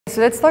So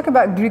let's talk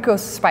about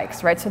glucose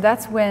spikes, right? So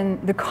that's when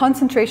the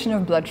concentration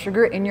of blood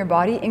sugar in your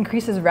body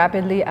increases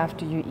rapidly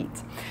after you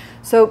eat.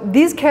 So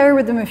these carry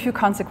with them a few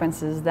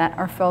consequences that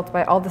are felt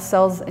by all the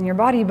cells in your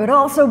body, but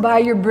also by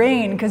your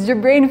brain, because your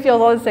brain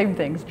feels all the same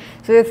things.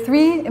 So there are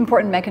three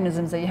important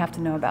mechanisms that you have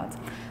to know about.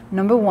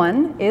 Number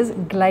one is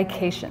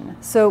glycation.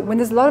 So when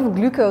there's a lot of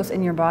glucose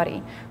in your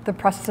body, the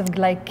process of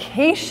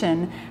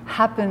glycation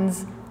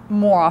happens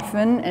more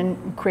often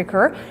and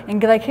quicker,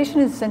 and glycation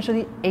is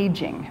essentially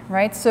aging,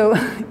 right? So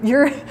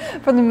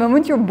from the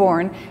moment you're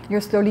born,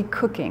 you're slowly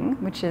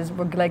cooking, which is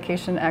what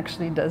glycation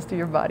actually does to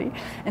your body.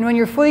 And when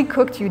you're fully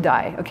cooked, you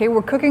die, okay?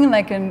 We're cooking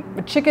like a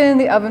chicken in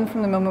the oven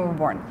from the moment we're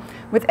born.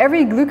 With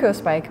every glucose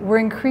spike, we're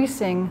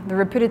increasing the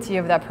rapidity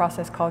of that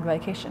process called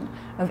glycation,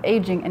 of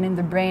aging, and in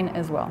the brain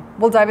as well.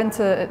 We'll dive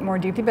into it more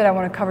deeply, but I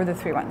want to cover the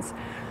three ones.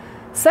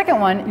 Second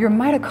one, your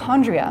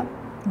mitochondria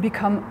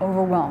become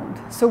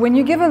overwhelmed. So when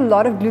you give a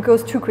lot of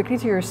glucose too quickly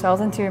to your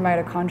cells and to your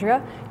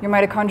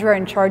mitochondria are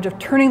in charge of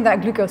turning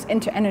that glucose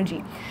into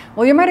energy.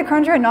 Well, your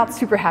mitochondria are not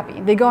super happy.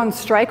 They go on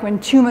strike when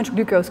too much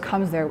glucose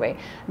comes their way.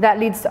 That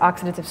leads to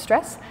oxidative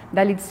stress.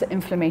 That leads to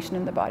inflammation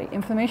in the body.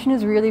 Inflammation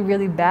is really,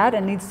 really bad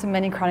and leads to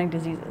many chronic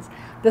diseases.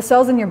 The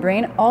cells in your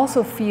brain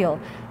also feel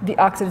the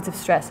oxidative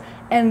stress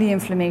and the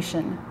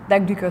inflammation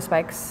that glucose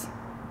spikes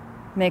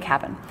make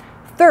happen.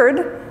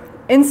 Third,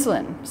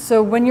 insulin.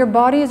 So when your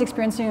body is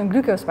experiencing a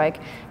glucose spike,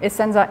 it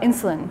sends out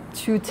insulin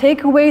to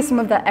take away some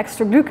of that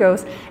extra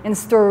glucose and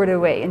store it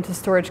away into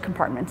storage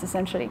compartments,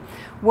 essentially.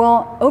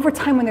 Well, over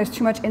time, when there's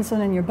too much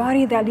insulin in your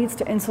body, that leads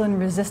to insulin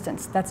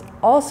resistance. That's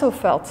also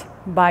felt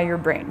by your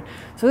brain.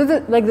 So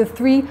those are like the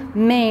three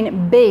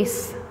main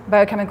base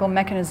biochemical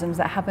mechanisms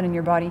that happen in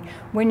your body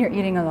when you're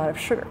eating a lot of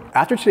sugar.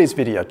 After today's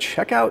video,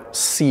 check out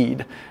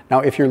seed. Now,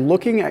 if you're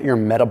looking at your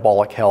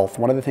metabolic health,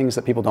 one of the things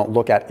that people don't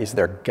look at is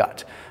their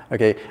gut.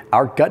 Okay,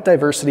 our gut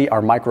diversity,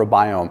 our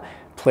microbiome,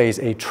 plays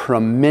a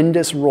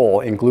tremendous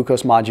role in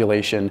glucose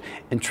modulation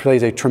and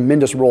plays a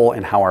tremendous role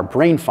in how our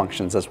brain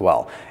functions as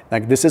well.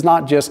 Like, this is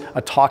not just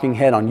a talking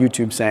head on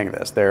YouTube saying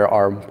this. There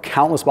are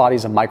countless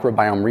bodies of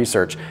microbiome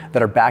research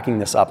that are backing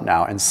this up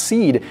now, and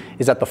seed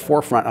is at the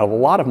forefront of a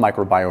lot of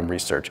microbiome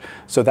research.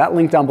 So that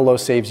link down below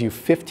saves you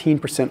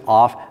 15%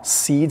 off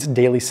Seed's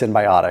Daily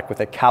Synbiotic with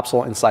a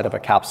capsule inside of a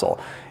capsule.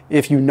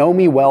 If you know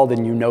me well,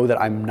 then you know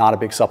that I'm not a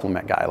big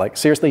supplement guy. Like,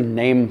 seriously,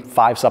 name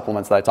 5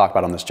 supplements that I talk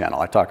about on this channel.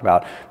 I talk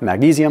about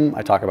magnesium,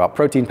 I talk about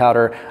protein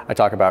powder, I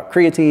talk about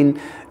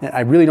creatine.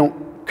 I really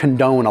don't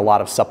condone a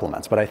lot of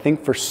supplements, but I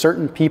think for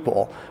certain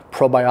people,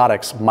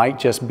 probiotics might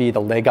just be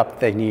the leg up that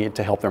they need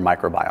to help their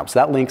microbiome. So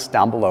that link's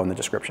down below in the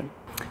description.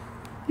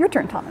 Your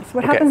turn, Thomas.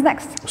 What happens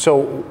next? So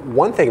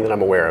one thing that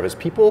I'm aware of is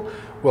people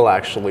will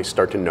actually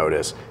start to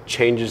notice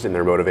changes in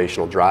their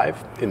motivational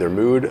drive, in their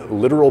mood,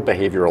 literal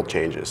behavioral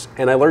changes.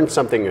 And I learned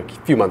something a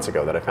few months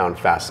ago that I found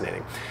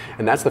fascinating.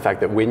 And that's the fact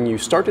that when you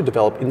start to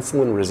develop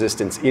insulin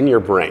resistance in your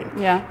brain,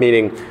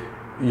 meaning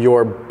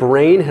your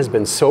brain has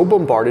been so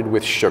bombarded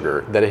with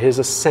sugar that it has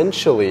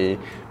essentially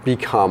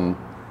become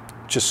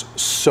just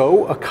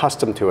so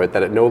accustomed to it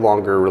that it no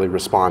longer really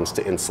responds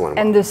to insulin.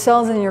 And the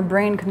cells in your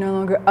brain can no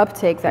longer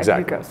uptake that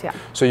glucose.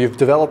 So you've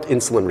developed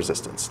insulin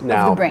resistance.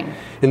 Now, in the brain.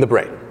 In the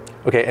brain.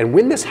 Okay, and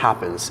when this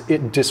happens,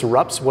 it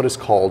disrupts what is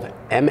called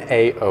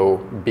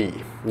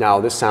MAOB. Now,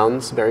 this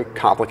sounds very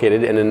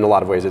complicated, and in a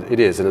lot of ways it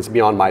is, and it's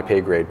beyond my pay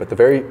grade, but the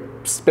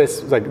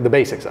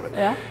basics of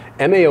it.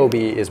 MAOB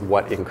is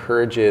what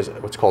encourages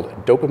what's called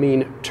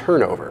dopamine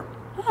turnover.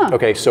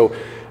 Okay, so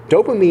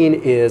dopamine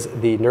is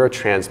the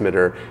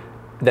neurotransmitter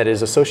that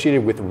is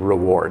associated with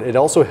reward. It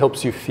also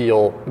helps you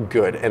feel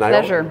good. And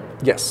pleasure.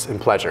 Yes,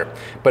 and pleasure.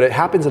 But it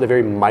happens at a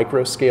very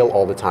micro scale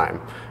all the time.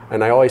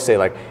 And I always say,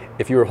 like,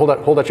 if you were, hold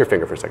out your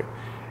finger for a second.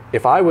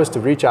 If I was to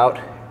reach out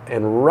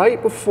and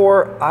right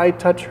before I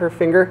touch her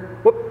finger,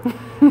 whoop,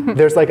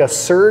 there's like a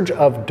surge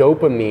of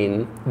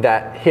dopamine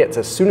that hits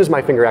as soon as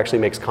my finger actually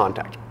makes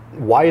contact.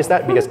 Why is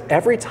that? Because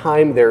every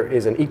time there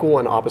is an equal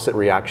and opposite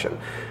reaction,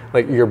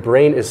 like your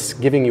brain is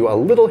giving you a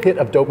little hit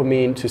of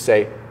dopamine to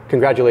say,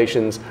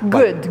 congratulations.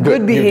 Good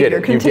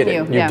behavior,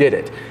 continue. You did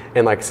it.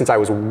 And like, since I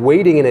was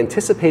waiting and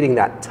anticipating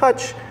that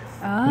touch,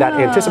 that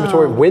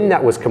anticipatory, when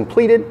that was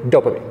completed,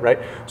 dopamine, right?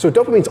 So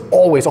dopamine's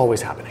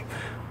always happening.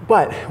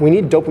 But we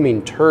need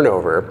dopamine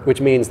turnover, which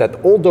means that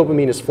the old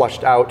dopamine is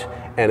flushed out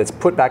and it's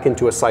put back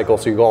into a cycle,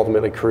 so you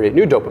ultimately create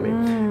new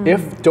dopamine.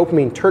 If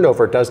dopamine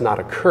turnover does not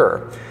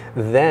occur,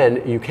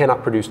 then you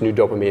cannot produce new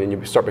dopamine and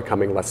you start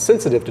becoming less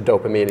sensitive to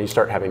dopamine and you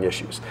start having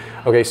issues.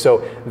 Okay,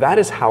 so that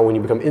is how when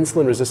you become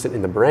insulin resistant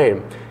in the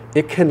brain,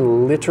 it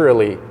can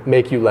literally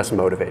make you less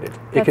motivated.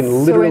 It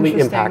can literally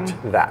impact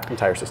that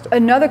entire system.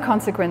 Another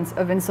consequence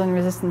of insulin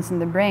resistance in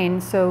the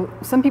brain, so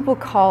some people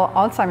call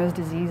Alzheimer's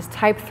disease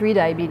type 3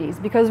 diabetes,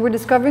 because we're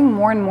discovering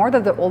more and more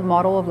that the old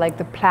model of like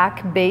the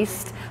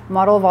plaque-based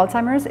model of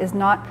Alzheimer's is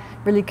not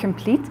really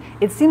complete.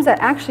 It seems that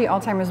actually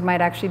Alzheimer's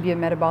might actually be a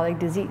metabolic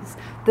disease.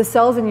 The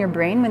cells in your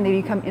brain, when they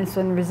become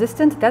insulin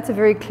resistant, that's a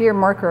very clear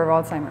marker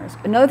of Alzheimer's.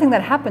 Another thing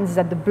that happens is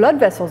that the blood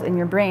vessels in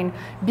your brain,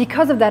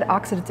 because of that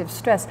oxidative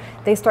stress,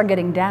 they start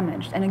getting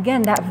damaged. And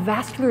again, that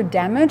vascular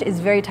damage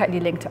is very tightly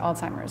linked to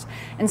Alzheimer's.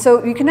 And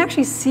so you can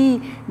actually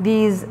see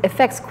these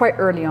effects quite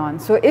early on.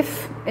 So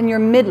if in your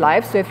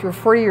midlife, so if you're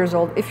 40 years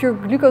old, if your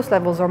glucose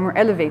levels are more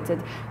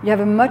elevated, you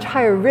have a much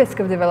higher risk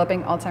of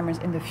developing Alzheimer's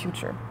in the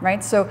future,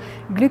 right? So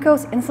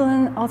glucose,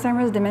 insulin,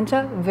 Alzheimer's,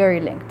 dementia, very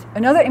linked.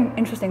 Another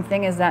interesting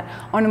thing is that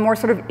on a more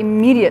sort of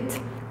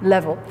immediate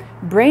level,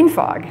 brain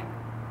fog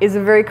is a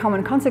very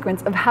common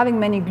consequence of having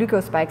many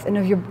glucose spikes and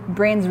of your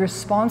brain's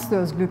response to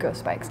those glucose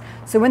spikes.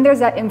 So when there's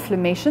that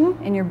inflammation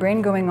in your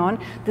brain going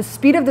on, the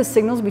speed of the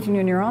signals between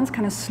your neurons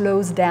kind of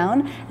slows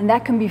down, and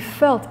that can be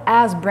felt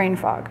as brain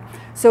fog.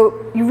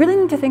 So you really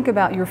need to think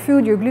about your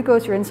food, your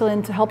glucose, your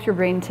insulin to help your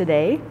brain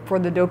today for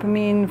the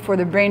dopamine, for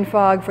the brain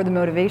fog, for the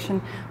motivation,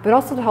 but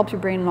also to help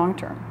your brain long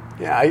term.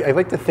 Yeah, I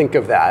like to think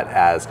of that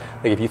as,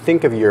 like, if you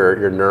think of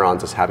your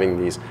neurons as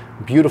having these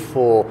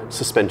beautiful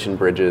suspension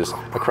bridges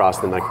across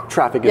them, like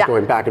traffic is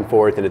going back and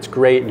forth and it's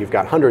great and you've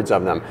got hundreds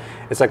of them.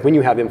 It's like when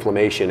you have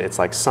inflammation, it's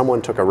like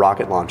someone took a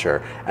rocket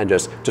launcher and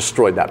just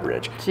destroyed that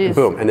bridge. And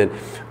boom. And then,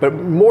 but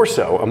more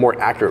so, a more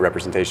accurate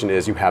representation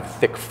is you have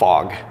thick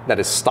fog that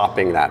is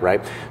stopping that,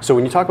 right? So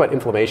when you talk about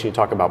inflammation, you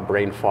talk about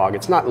brain fog.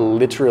 It's not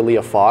literally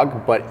a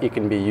fog, but it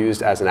can be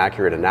used as an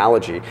accurate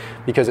analogy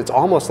because it's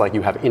almost like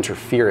you have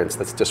interference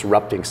that's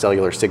disrupting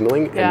cellular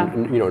signaling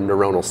and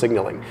neuronal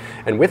signaling.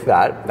 And with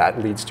that,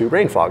 that leads to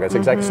brain fog. That's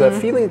exactly, so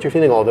that feeling that you're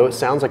feeling, although it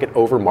sounds like an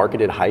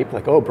over-marketed hype,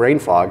 like, oh, brain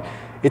fog,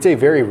 it's a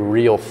very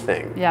real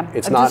thing. Yeah,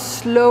 it's not a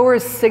slower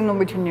signal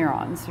between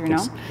neurons, you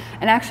know?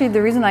 And actually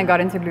the reason I got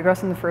into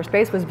glucose in the first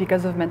place was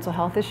because of mental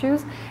health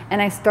issues.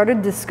 And I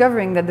started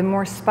discovering that the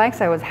more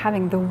spikes I was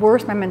having, the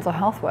worse my mental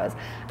health was.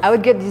 I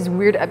would get these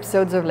weird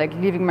episodes of like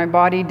leaving my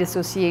body,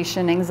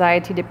 dissociation,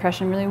 anxiety,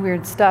 depression, really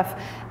weird stuff.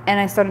 And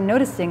I started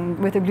noticing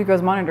with a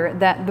glucose monitor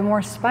that the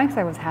more spikes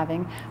I was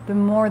having, the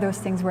more those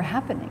things were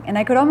happening. And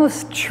I could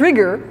almost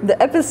trigger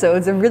the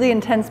episodes of really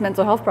intense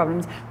mental health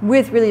problems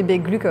with really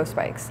big glucose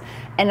spikes.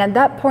 And at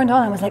that point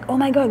on, I was like, oh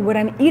my God, what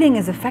I'm eating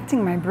is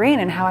affecting my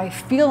brain and how I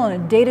feel on a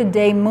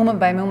day-to-day,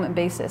 moment-by-moment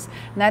basis.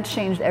 And that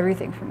changed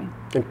everything for me.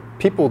 And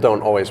people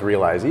don't always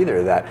realize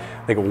either that,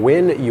 like,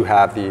 when you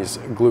have these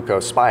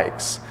glucose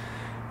spikes,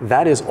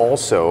 that is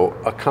also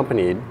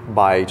accompanied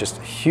by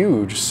just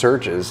huge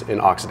surges in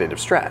oxidative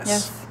stress.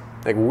 Yes.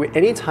 Like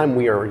anytime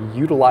we are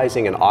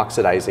utilizing an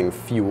oxidizing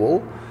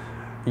fuel,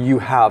 you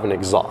have an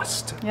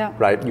exhaust,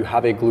 right? You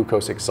have a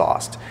glucose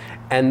exhaust.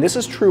 And this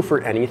is true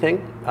for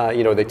anything.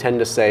 You know, they tend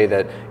to say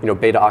that, you know,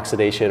 beta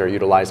oxidation or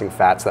utilizing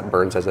fats that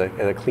burns as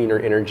a cleaner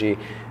energy.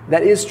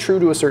 That is true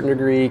to a certain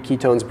degree.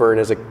 Ketones burn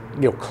as a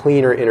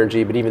cleaner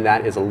energy, but even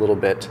that is a little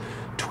bit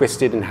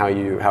twisted in how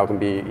it can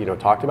be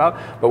talked about.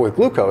 But with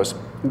glucose,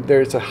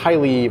 there's a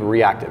highly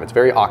reactive. It's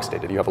very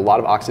oxidative. You have a lot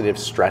of oxidative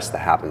stress that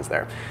happens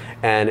there.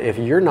 And if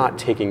you're not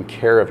taking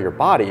care of your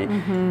body,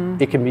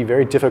 it can be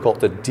very difficult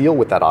to deal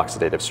with that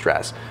oxidative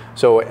stress.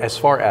 So as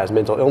far as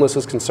mental illness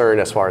is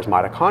concerned, as far as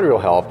mitochondrial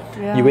health,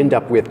 you end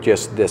up with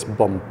just this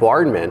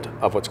bombardment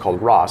of what's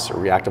called ROS, or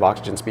reactive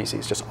oxygen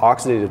species, just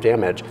oxidative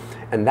damage.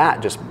 And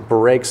that just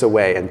breaks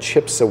away and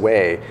chips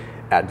away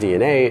at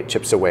DNA, it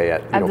chips away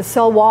at the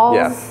cell walls.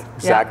 Yeah,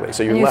 exactly. Yeah.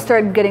 So you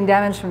start getting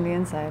damage from the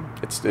inside.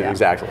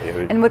 Exactly.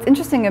 And what's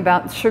interesting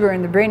about sugar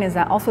in the brain is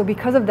that also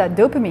because of that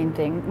dopamine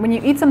thing, when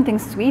you eat something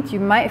sweet, you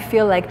might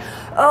feel like,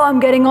 oh, I'm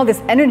getting all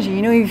this energy.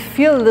 You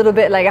feel a little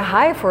bit like a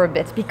high for a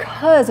bit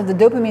because of the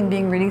dopamine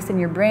being released in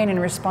your brain in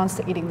response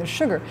to eating the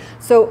sugar.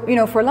 So,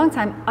 for a long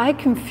time, I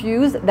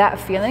confused that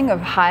feeling of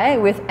high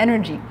with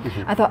energy.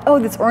 I thought, oh,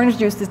 this orange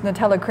juice, this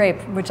Nutella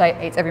crepe, which I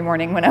ate every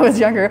morning when I was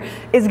younger,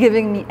 is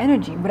giving me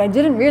energy. But I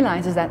didn't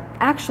realize is that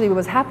actually what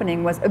was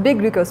happening was a big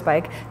glucose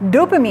spike,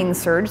 dopamine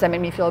surge that made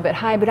me feel a bit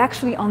high, but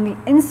actually on the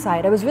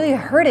inside, I was really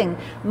hurting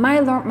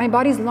my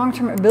body's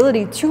long-term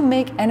ability to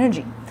make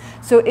energy.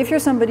 So if you're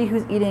somebody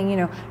who's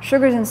eating,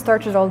 sugars and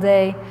starches all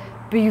day,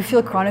 but you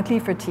feel chronically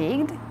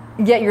fatigued,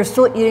 yet you're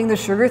still eating the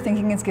sugar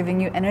thinking it's giving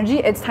you energy,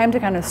 it's time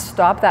to kind of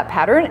stop that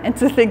pattern and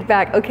to think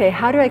back, okay,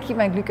 how do I keep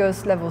my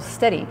glucose levels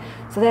steady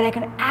so that I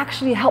can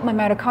actually help my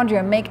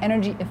mitochondria make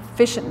energy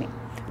efficiently?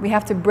 We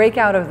have to break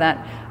out of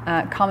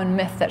that common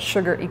myth that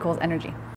sugar equals energy.